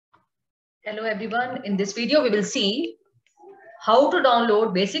Hello everyone. In this video, we will see how to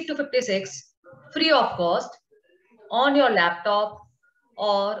download Basic 256 free of cost on your laptop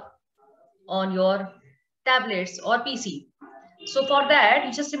or on your tablets or PC. So for that,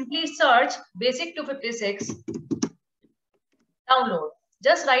 you just simply search Basic 256 download.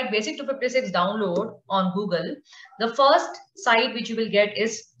 Just write Basic 256 download on Google. The first site which you will get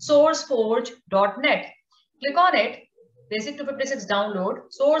is sourceforge.net. Click on it. Basic 256 download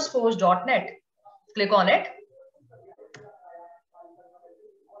sourceforge.net. Click on it.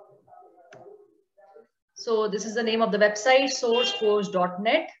 So this is the name of the website,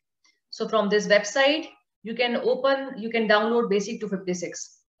 sourceforge.net. So from this website, you can download Basic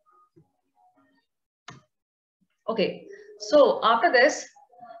 256. Okay. So after this,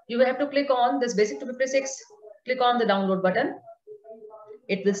 you will have to click on this Basic 256, click on the download button.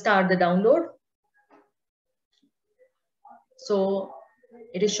 It will start the download. So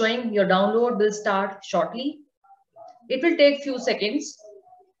it is showing your download will start shortly. It will take few seconds.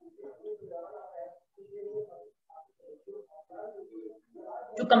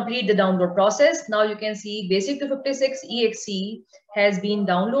 To complete the download process. Now you can see Basic 256 EXE has been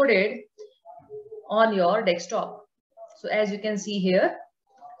downloaded on your desktop. So as you can see here,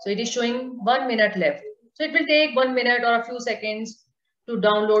 so it is showing 1 minute left. So it will take 1 minute or a few seconds to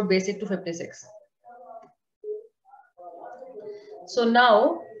download Basic 256. So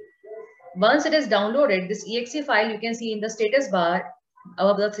now, once it is downloaded, this EXE file you can see in the status bar.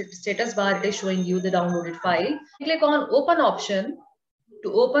 Above the status bar, it is showing you the downloaded file. Click on open option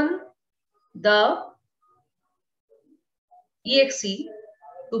to open the EXE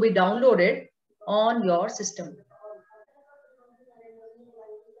to be downloaded on your system.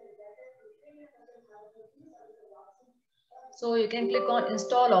 So you can click on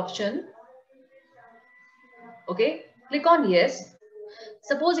install option. Okay, click on yes.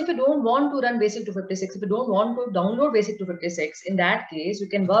 Suppose if you don't want to run Basic 256, if you don't want to download Basic 256, in that case, you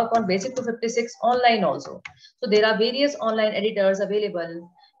can work on Basic 256 online also. So there are various online editors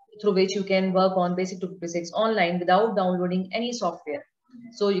available through which you can work on Basic 256 online without downloading any software.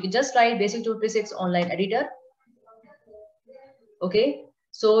 So you can just write Basic 256 online editor. Okay,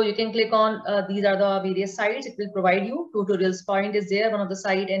 so you can click on these are the various sites. It will provide you tutorials point is there, one of the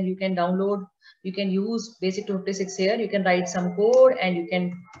site, and you can download. You can use Basic 256 here. You can write some code and you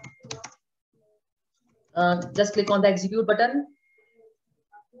can just click on the execute button.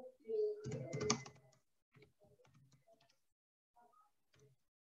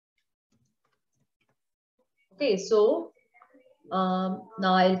 Okay, so now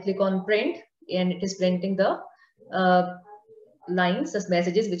I'll click on print and it is printing the lines, the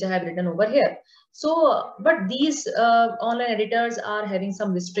messages which I have written over here. So, but these online editors are having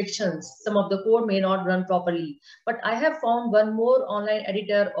some restrictions. Some of the code may not run properly. But I have found one more online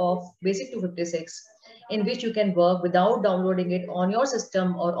editor of Basic 256 in which you can work without downloading it on your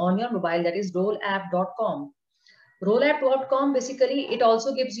system or on your mobile, that is rollapp.com. Rollapp.com, basically, it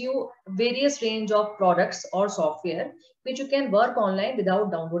also gives you various range of products or software which you can work online without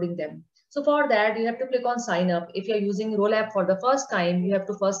downloading them. So for that, you have to click on sign up. If you're using Rollapp for the first time, you have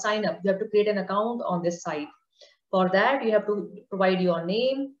to first sign up. You have to create an account on this site. For that, you have to provide your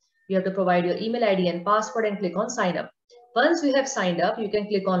name, you have to provide your email ID and password and click on sign up. Once you have signed up, you can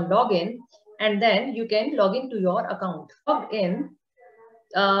click on login and then you can log into your account. Logged in.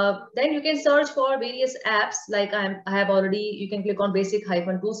 Then you can search for various apps like I have already, you can click on basic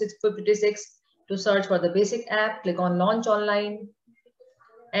 -256 to search for the basic app, click on launch online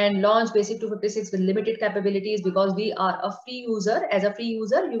and launch Basic 256 with limited capabilities because we are a free user. As a free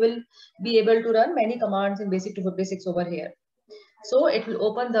user, you will be able to run many commands in Basic 256 over here. So it will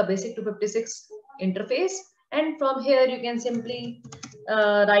open the Basic 256 interface and from here you can simply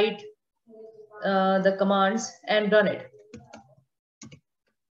write the commands and run it.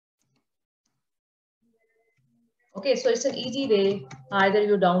 Okay, so it's an easy way. Either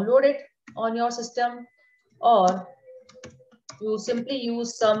you download it on your system or you simply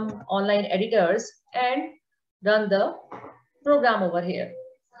use some online editors and run the program over here.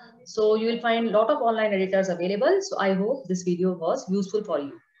 So you will find a lot of online editors available. So I hope this video was useful for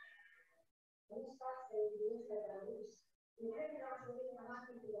you.